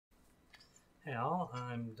Hey all,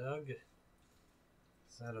 I'm Doug.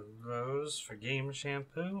 Set of Rose for Game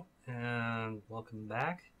Shampoo, and welcome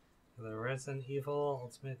back to the Resident Evil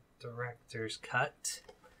Ultimate Director's Cut.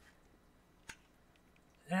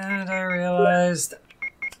 And I realized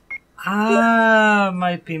I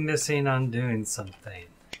might be missing on doing something.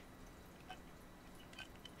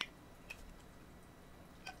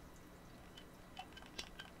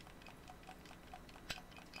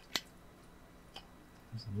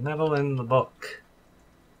 There's a medal in the book.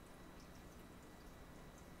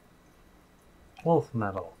 Wolf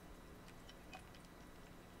medal.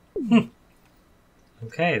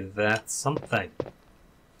 Okay, that's something.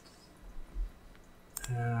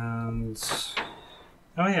 And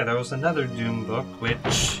oh yeah, there was another Doom book,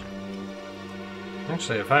 which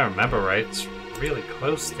actually, if I remember right, it's really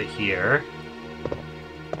close to here.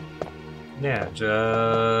 Yeah,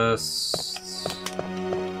 just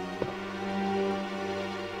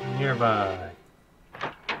nearby.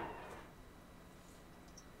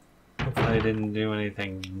 Hopefully I didn't do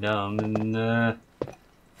anything dumb and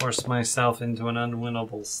force myself into an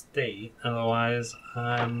unwinnable state. Otherwise,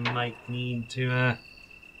 I might need to...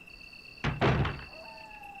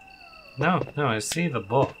 No, I see the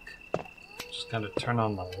book. Just gotta turn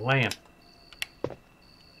on the lamp.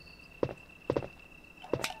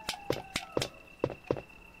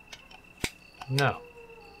 No,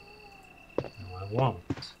 I won't.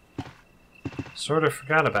 Sort of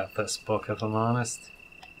forgot about this book, if I'm honest.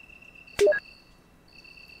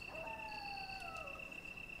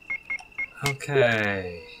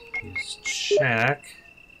 Okay, use check.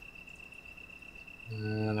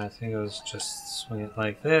 And I think it was just swing it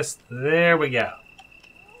like this. There we go.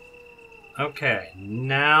 Okay,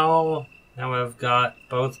 now I've got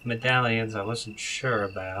both medallions I wasn't sure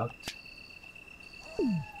about.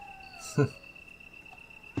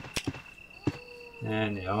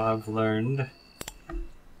 And I've learned.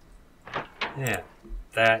 Yeah,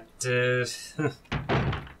 that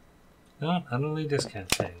no, utterly discount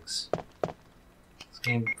things. This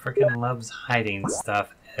game freaking loves hiding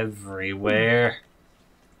stuff everywhere.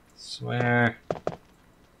 Swear.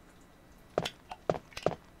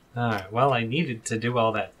 Alright, well, I needed to do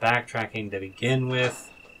all that backtracking to begin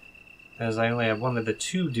with, as I only have one of the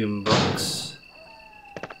two Doom books.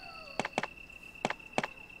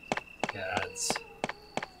 Gods.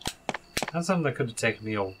 That's something that could have taken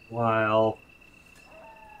me a while.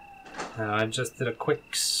 I just did a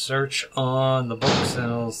quick search on the books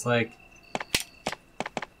and it was like,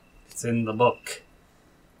 it's in the book.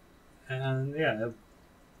 And yeah,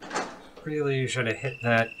 I really should have hit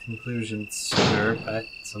that conclusion sooner, but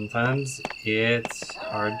sometimes it's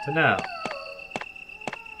hard to know.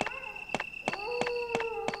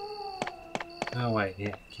 Oh wait,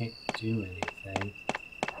 yeah, can't do anything.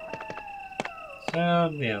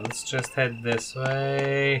 So yeah, let's just head this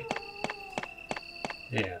way.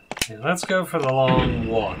 Yeah, let's go for the long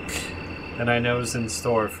walk that I know is in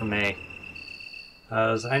store for me.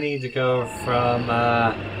 Because I need to go from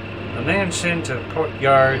the mansion to the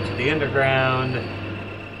courtyard to the underground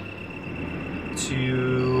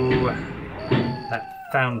to that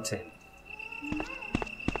fountain.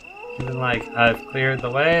 Even like I've cleared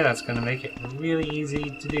the way, that's going to make it really easy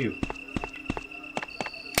to do.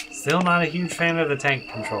 Still not a huge fan of the tank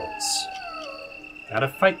controls. Gotta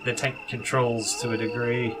fight the tank controls to a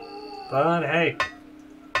degree. But hey,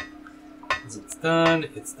 once it's done,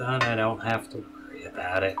 it's done. I don't have to worry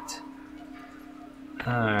about it.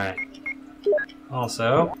 Alright.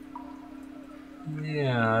 Also,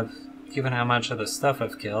 yeah, given how much of the stuff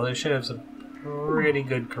I've killed, I should have some pretty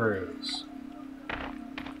good crews.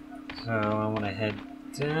 So I want to head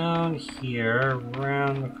down here,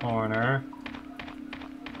 around the corner.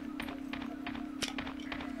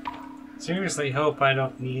 Seriously hope I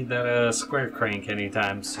don't need that square crank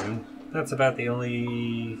anytime soon. That's about the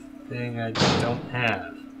only thing I don't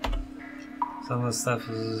have. Some of the stuff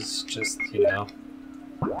is just, okay.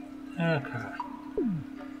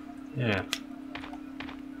 Yeah.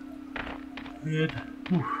 Good.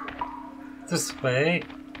 This way,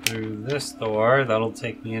 through this door, that'll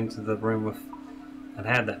take me into the room with... that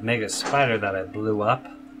had that mega spider that I blew up.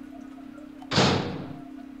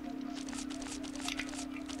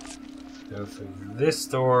 Go through this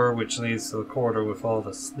door, which leads to the corridor with all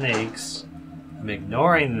the snakes. I'm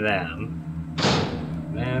ignoring them.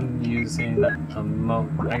 And using a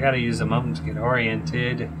moment. I gotta use a moment to get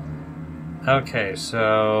oriented. Okay,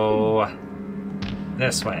 so...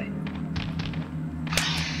 this way.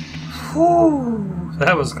 Whew!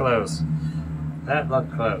 That was close. That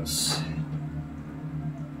looked close.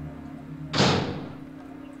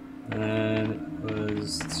 And it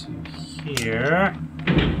was to here.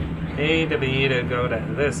 A to B to go to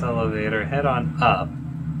this elevator, head on up.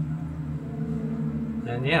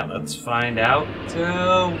 And yeah, let's find out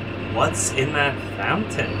what's in that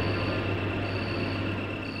fountain.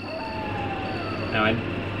 Now, it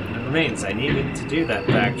remains, I needed to do that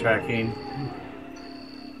backtracking.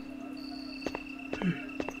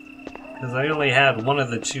 Because I only had one of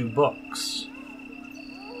the two books.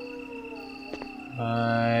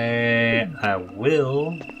 I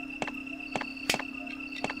will.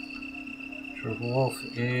 Wolf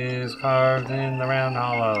is carved in the round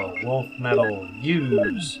hollow. Wolf metal.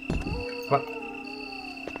 Use. What?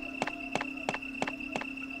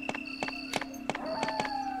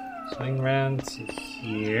 Swing round to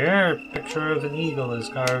here. Picture of an eagle is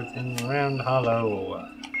carved in the round hollow.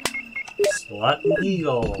 Slot an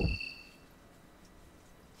eagle.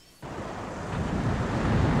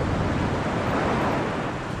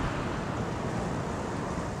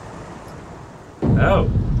 Oh.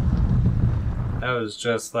 That was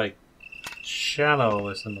just like shallow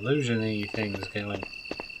with some illusion-y things going.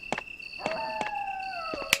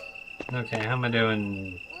 Okay, how am I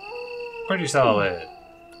doing? Pretty solid.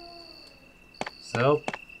 So,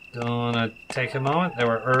 don't wanna take a moment. There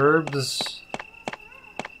were herbs.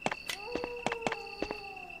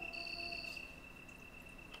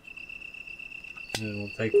 And we'll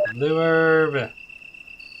take the blue herb.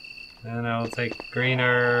 And I will take the green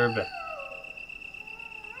herb.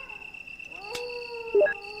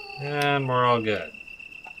 And we're all good.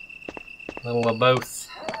 A little of both.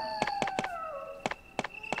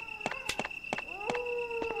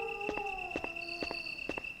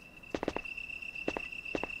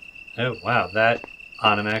 Oh, wow, that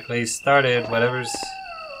automatically started whatever's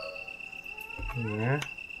here.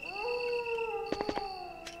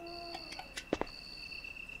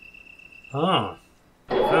 Huh.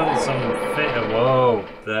 Found some whoa,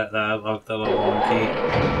 that looked a little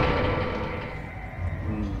wonky.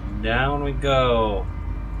 Down we go.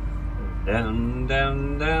 Down,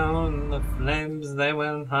 down, down. The flames, they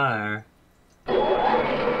went higher.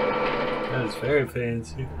 That was very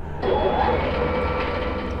fancy.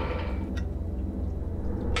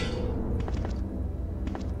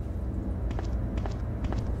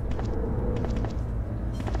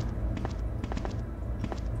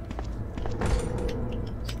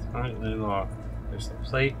 Slightly locked. There's a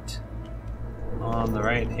plate on the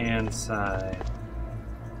right hand side.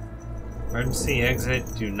 Emergency exit,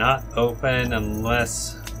 do not open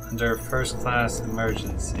unless under first class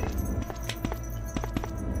emergency.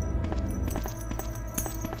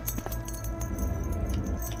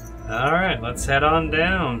 Alright, let's head on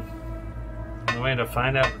down. The way to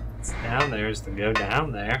find out what's down there is to go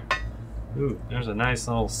down there. Ooh, there's a nice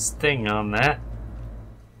little sting on that.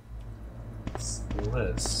 What's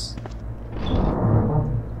this?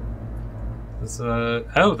 This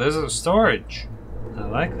oh, there's a storage. I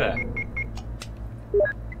like that.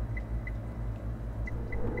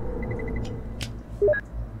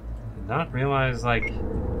 Did not realize like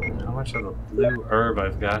how much of the blue herb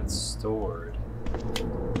I've got stored.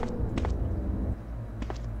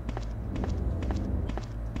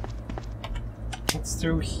 What's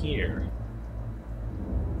through here?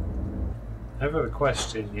 I have a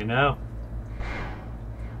question, you know?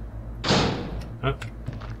 Huh?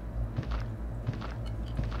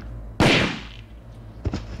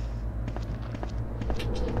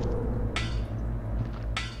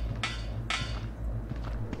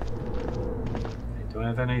 Do I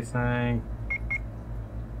have anything?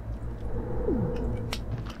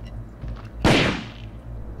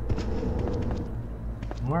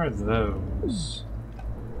 More of those.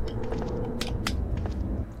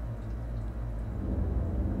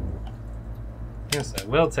 Yes, I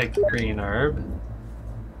will take the green herb.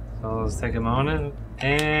 So let's take a moment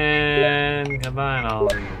and combine all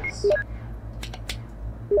these.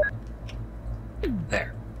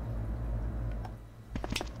 There.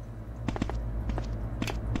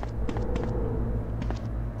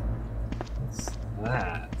 What's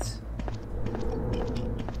that?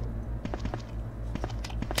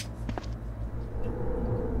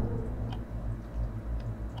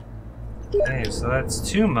 Okay, so that's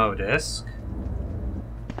 2 Modisc.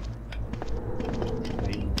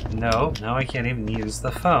 No, now I can't even use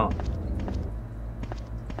the phone.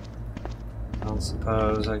 I don't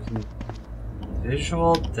suppose I can...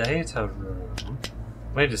 Visual data room.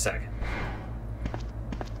 Wait a second.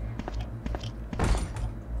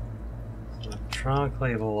 It's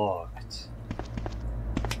electronically locked.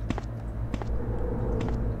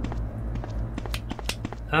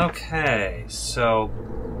 Okay, so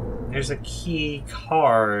there's a key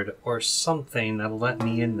card or something that'll let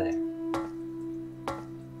me in there.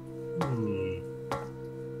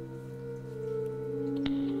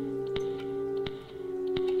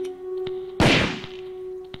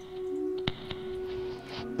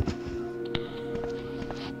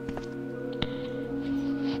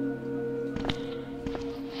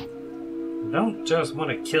 don't just want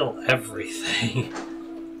to kill everything.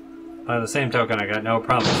 By the same token, I got no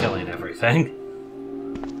problem killing everything.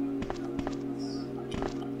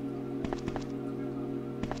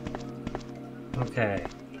 Okay.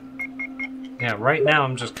 Yeah, right now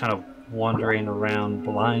I'm just kind of wandering around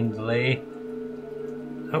blindly.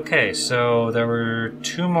 Okay, so there were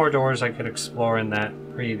 2 more doors I could explore in that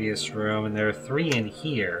previous room, and there are 3 in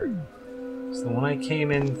here. So the one I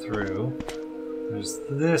came in through, there's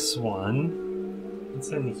this one. It's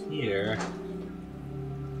in here.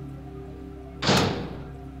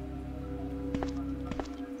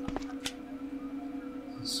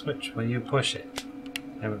 Switch, will you push it?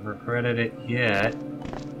 Haven't regretted it yet.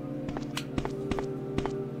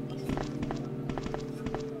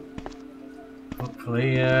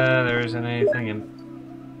 Hopefully, there isn't anything in...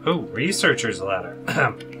 Oh, researcher's ladder.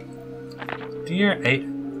 Dear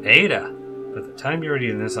Ada, by the time you're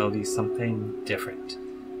reading this, I'll do something different.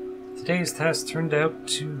 Today's test turned out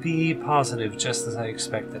to be positive, just as I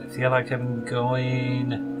expected. I feel like I'm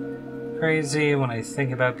going crazy when I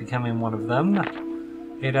think about becoming one of them.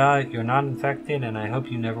 Ada, you're not infected, and I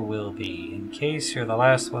hope you never will be. In case you're the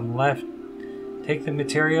last one left, take the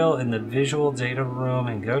material in the visual data room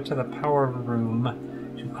and go to the power room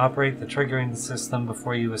to operate the triggering system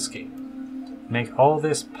before you escape. Make all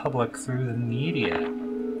this public through the media.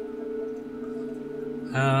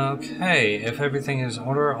 Okay, if everything is in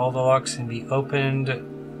order, all the locks can be opened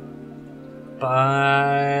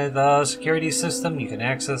by the security system. You can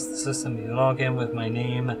access the system. You log in with my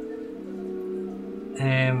name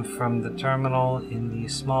and from the terminal in the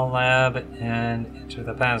small lab and enter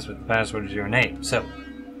the password. The password is your name. So,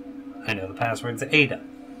 I know the password's Ada.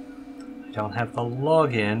 I don't have the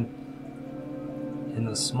login in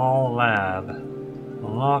the small lab.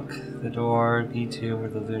 Unlock the door, B2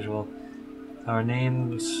 with the visual. Our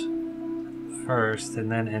names first and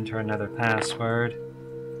then enter another password.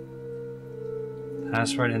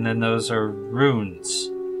 Password, and then those are runes.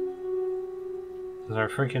 Those are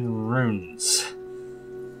freaking runes.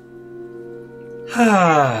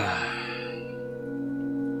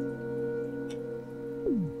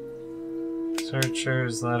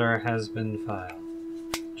 Searcher's letter has been filed.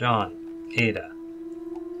 John, Ada.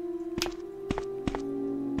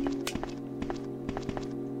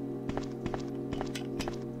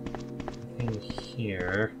 In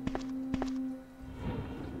here.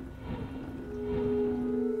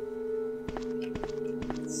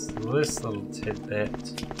 It's this little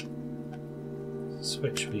tidbit.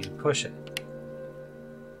 Switch wheel, push it.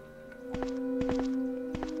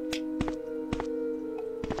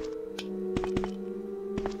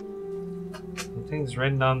 Something's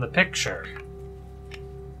written on the picture.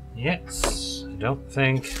 Yes, I don't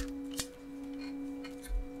think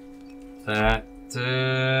that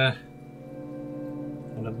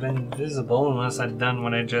would have been visible unless I'd done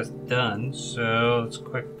what I just done. So let's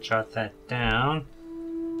quick jot that down.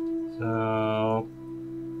 So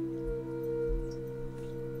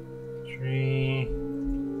tree,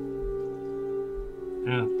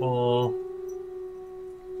 apple,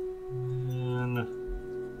 and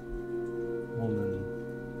woman.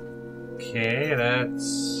 Okay,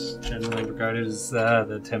 that's generally regarded as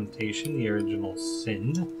the temptation, the original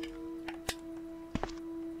sin.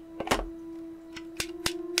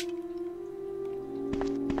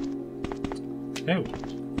 Oh,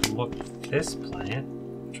 look at this plant.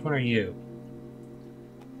 Which one are you?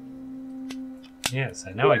 Yes,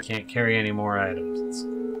 I know I can't carry any more items. It's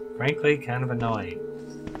frankly kind of annoying.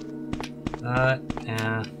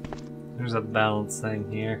 Yeah. There's a balance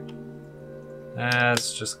thing here.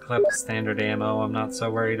 Let's just clip standard ammo. I'm not so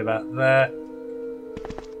worried about that.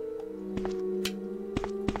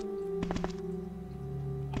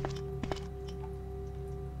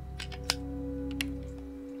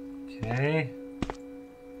 Okay.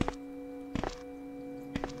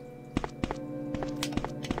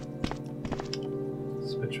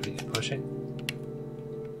 Switch wheel, push it.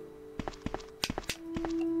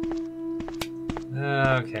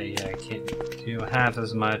 Okay, yeah, I can't do half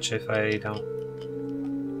as much if I don't.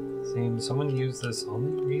 Seems someone used this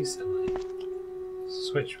only recently.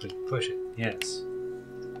 Switch wheel, push it. Yes.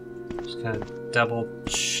 Just kind of double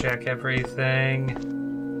check everything.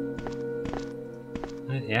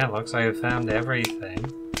 Yeah, looks like I found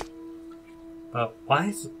everything. But why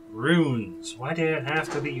is it runes? Why did it have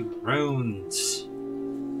to be runes?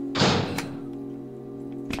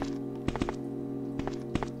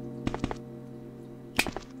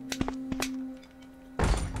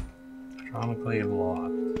 Electronically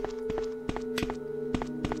locked.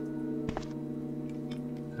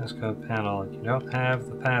 Passcode panel. You don't have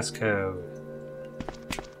the passcode.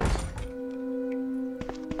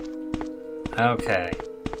 Okay.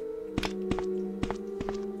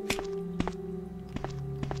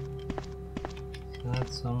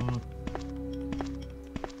 That's some...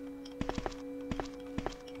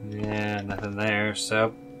 Yeah, nothing there,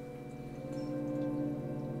 so...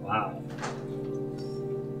 Wow.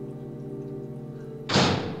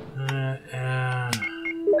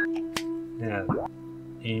 Yeah,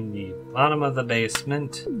 in the bottom of the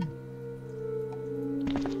basement.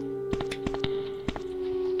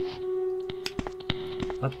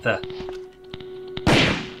 What the?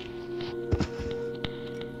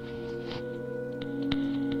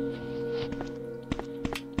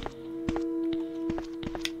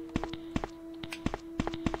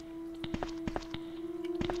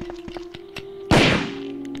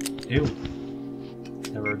 Ew.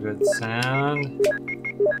 Never a good sound.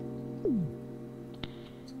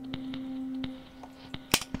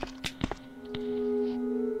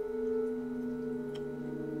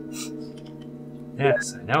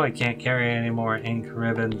 Yes, I know I can't carry any more ink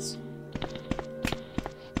ribbons.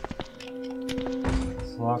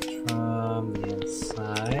 It's locked from the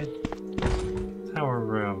inside. Tower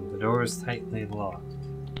room. The door is tightly locked.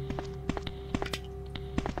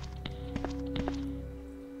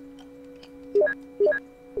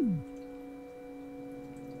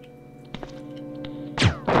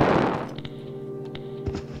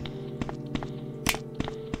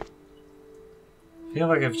 I feel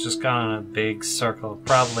like I've just gone in a big circle,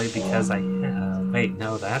 probably because I have... Wait,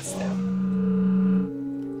 no, that's them.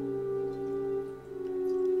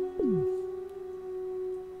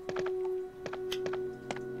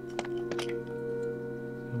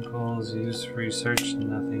 Chemicals used for research,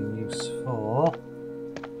 nothing useful.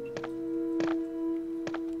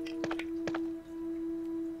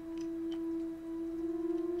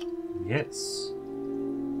 Yes.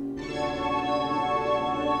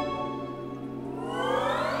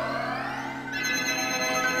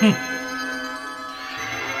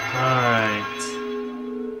 Alright.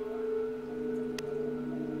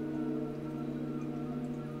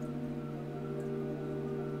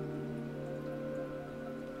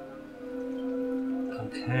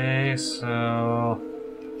 Okay, so...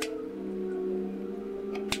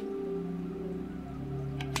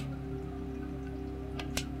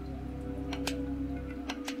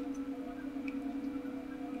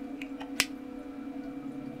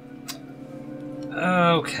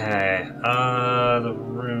 Okay, the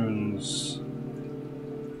runes.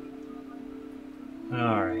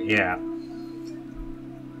 Alright, yeah.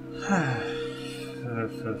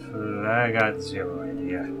 I got zero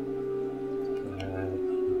idea.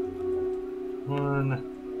 One.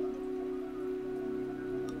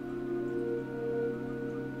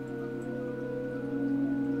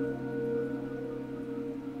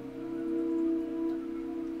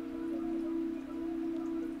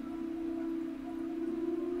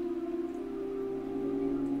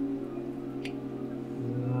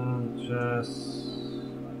 Just...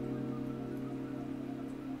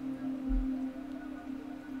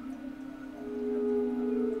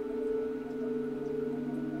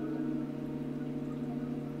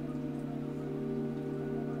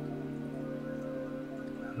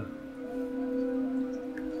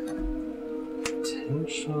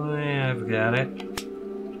 Potentially, I've got it.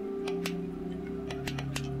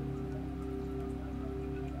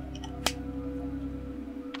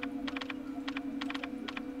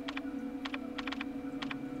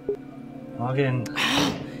 Login.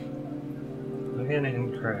 Login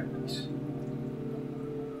incorrect.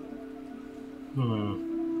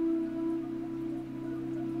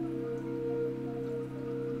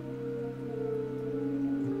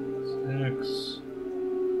 Six.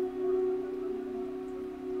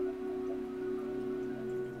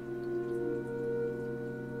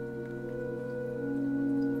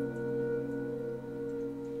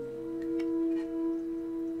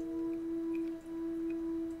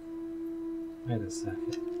 Wait a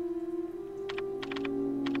second.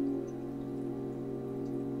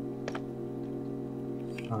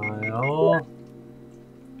 File.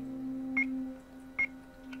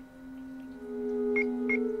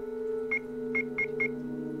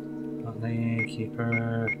 Botany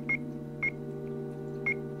keeper.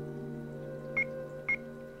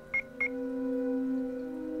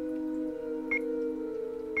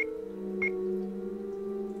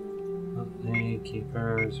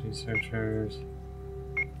 Keepers, researchers.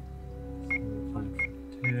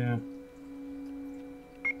 Two.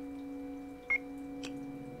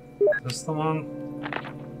 Is this the one?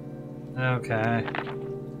 Okay.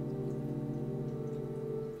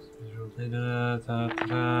 Visual data,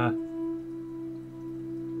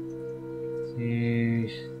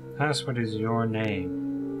 The password is your name.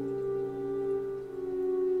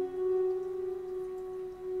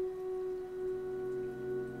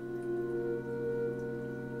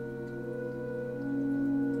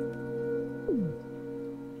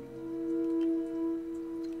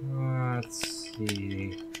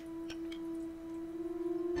 be...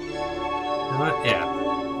 What? Yeah.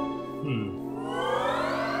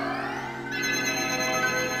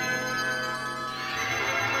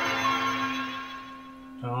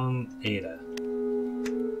 John Ada.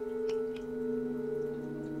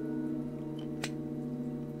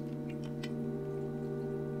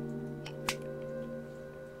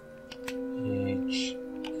 H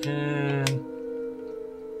N.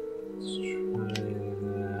 Let's try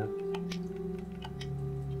that.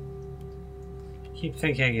 Keep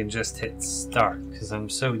thinking I can just hit start because I'm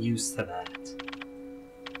so used to that.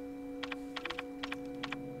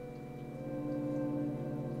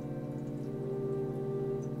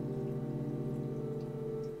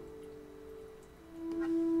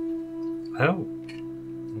 Oh,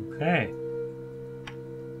 okay.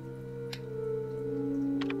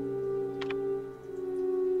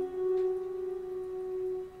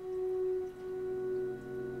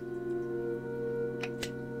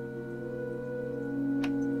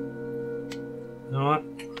 You know what?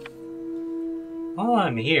 While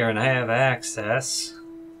I'm here and I have access,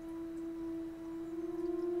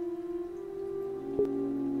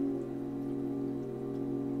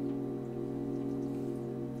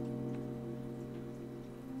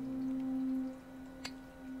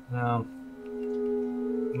 no.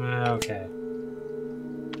 Okay.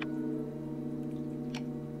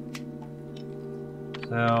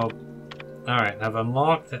 So, alright, I've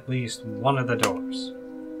unlocked at least one of the doors.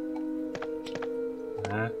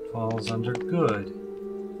 That falls under good.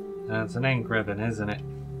 That's an ink ribbon, isn't it?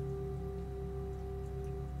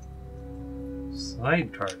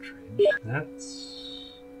 Slide cartridge.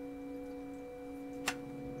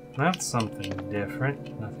 That's something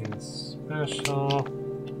different. Nothing special.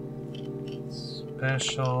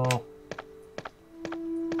 Special.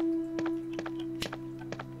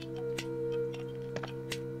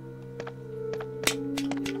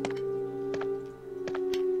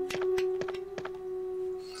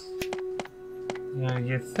 Yeah,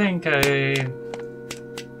 you think well,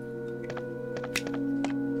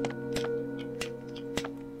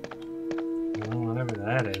 whatever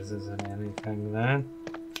that is isn't anything then.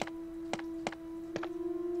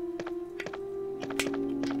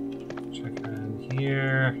 Check around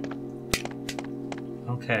here.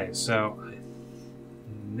 Okay, so I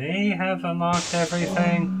may have unlocked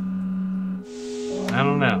everything. I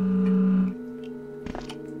don't know.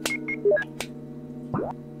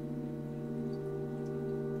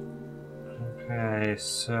 Okay,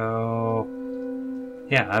 so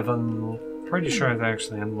yeah, I'm pretty sure I've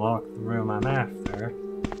actually unlocked the room I'm after.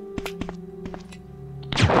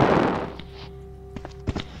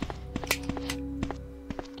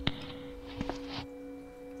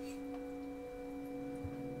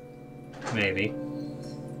 Maybe.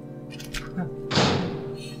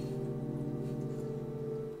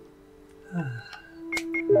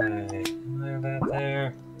 Okay, am I about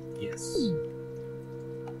there? Yes.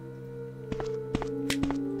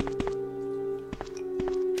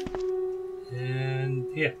 And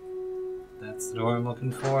yeah, that's the door I'm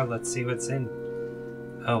looking for. Let's see what's in.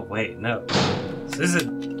 Oh wait, no. This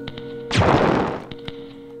isn't.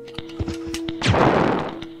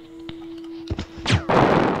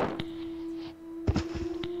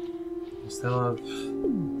 Still have.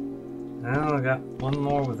 Well, I got one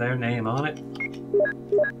more with their name on it.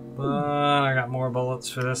 But I got more bullets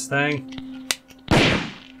for this thing.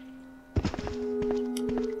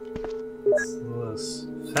 What's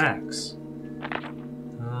this? Facts.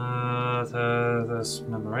 This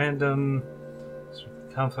memorandum is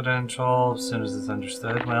confidential as soon as it's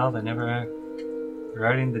understood. Well, they never.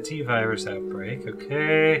 Regarding the T virus outbreak,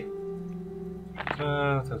 okay.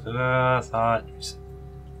 Thought.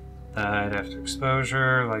 Died after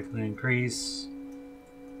exposure, likely increase.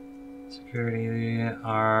 Security,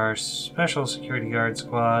 our special security guard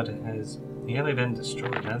squad has nearly been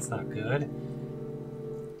destroyed. That's not good.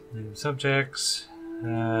 Native subjects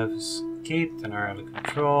have escaped and are out of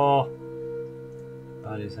control.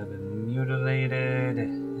 Bodies have been mutilated.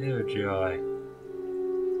 Oh joy.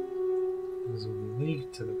 This will be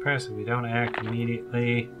leaked to the press if we don't act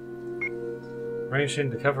immediately. Information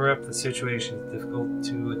to cover up the situation is difficult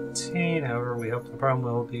to attain. However, we hope the problem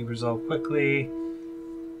will be resolved quickly.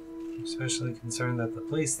 I'm especially concerned that the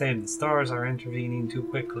police state and stars are intervening too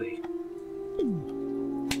quickly.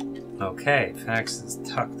 Okay, fax is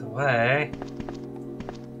tucked away.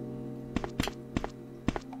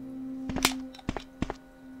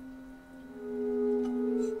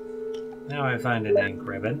 Now I find an ink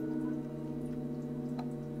ribbon.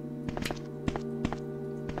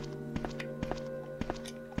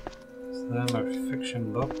 Them are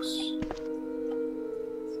fiction books.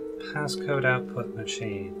 passcode output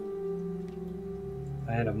machine. If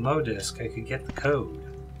I had a modisc, I could get the code.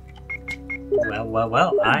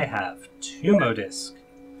 Well, I have 2 modisc.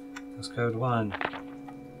 Passcode 1.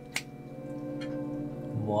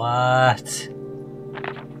 What?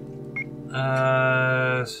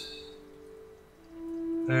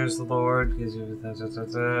 There's the Lord.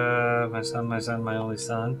 My son, my only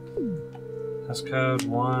son. Passcode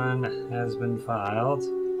 1 has been filed.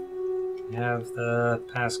 We have the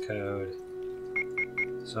passcode.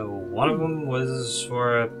 So one of them was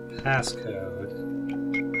for a passcode.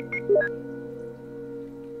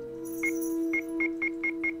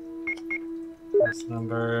 This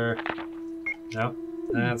number. Nope,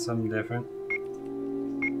 that's something different.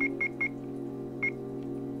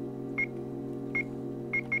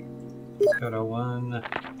 Let's go to 1.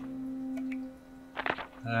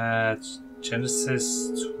 That's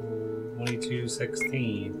Genesis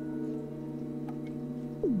 22:16.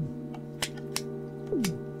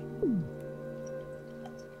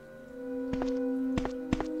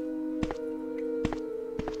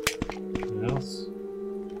 Anything else?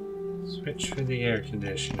 Switch for the air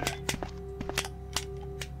conditioner.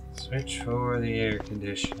 Switch for the air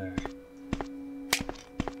conditioner.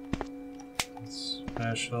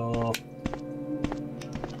 Special.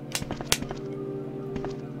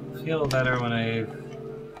 Feel better when it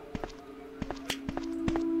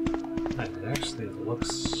actually looks.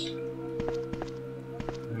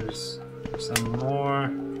 There's some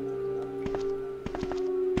more.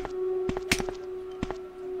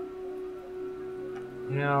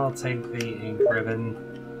 Yeah, I'll take the ink ribbon.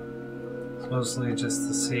 It's mostly just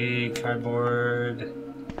to see cardboard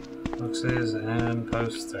boxes and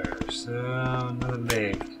posters, so nothing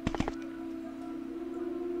big.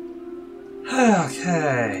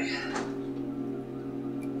 Okay.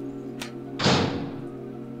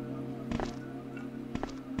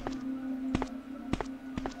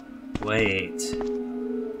 Wait.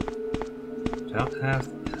 Don't have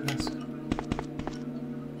the passcode.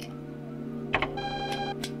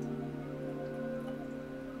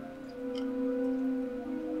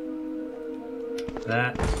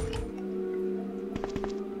 That.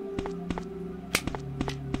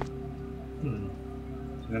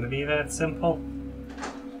 Gonna be that simple?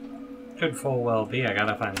 Could full well be. I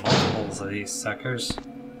gotta find multiples of these suckers.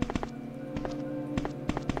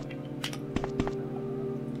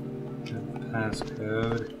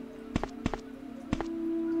 Passcode.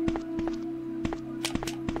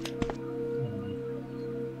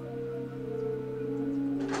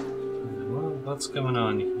 Well, what's going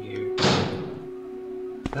on here?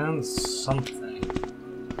 Found something.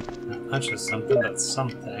 Not much of something, but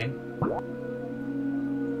something.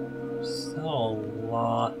 Still a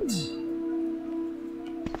lot.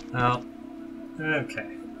 Oh,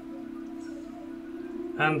 okay.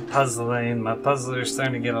 I'm puzzling. My puzzler's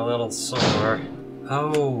starting to get a little sore.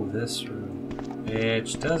 Oh, this room.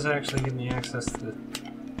 Which does actually give me access to the...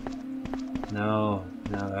 No,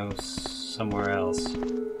 that was somewhere else.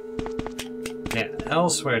 Yeah,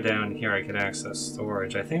 elsewhere down here I could access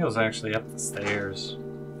storage. I think it was actually up the stairs.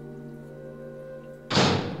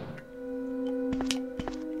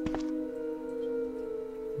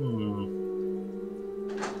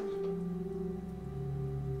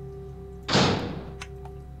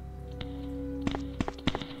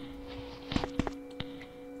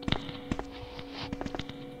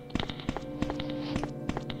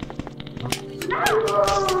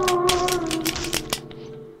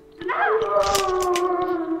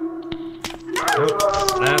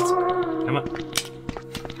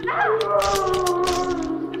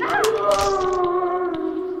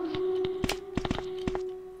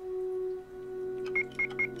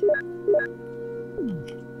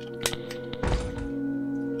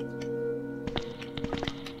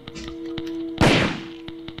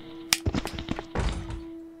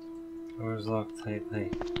 Doors locked tightly.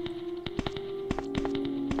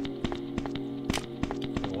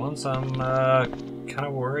 For once I'm kind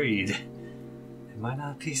of worried. They might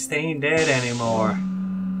not be staying dead anymore.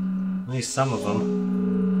 At least some of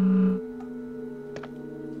them.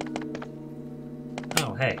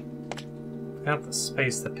 Oh, hey. Got the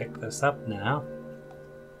space to pick this up now.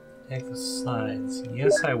 Take the slides.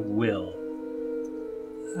 Yes, I will.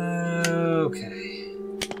 Okay.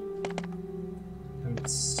 Haven't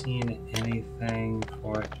seen anything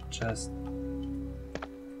for it just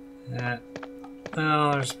yet.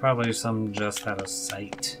 Oh, there's probably some just out of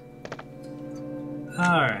sight.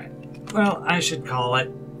 Alright. Well, I should call it.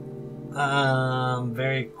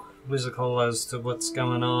 Very quizzical as to what's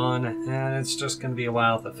going on, and it's just going to be a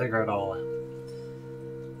while to figure it all out.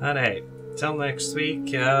 But hey, Till next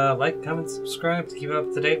week, like, comment, subscribe to keep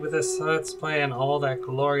up to date with this Let's Play and all that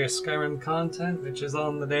glorious Skyrim content, which is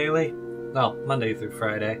on the daily. Well, Monday through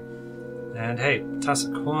Friday. And hey, toss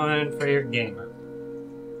a coin for your gamer.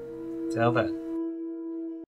 Till then.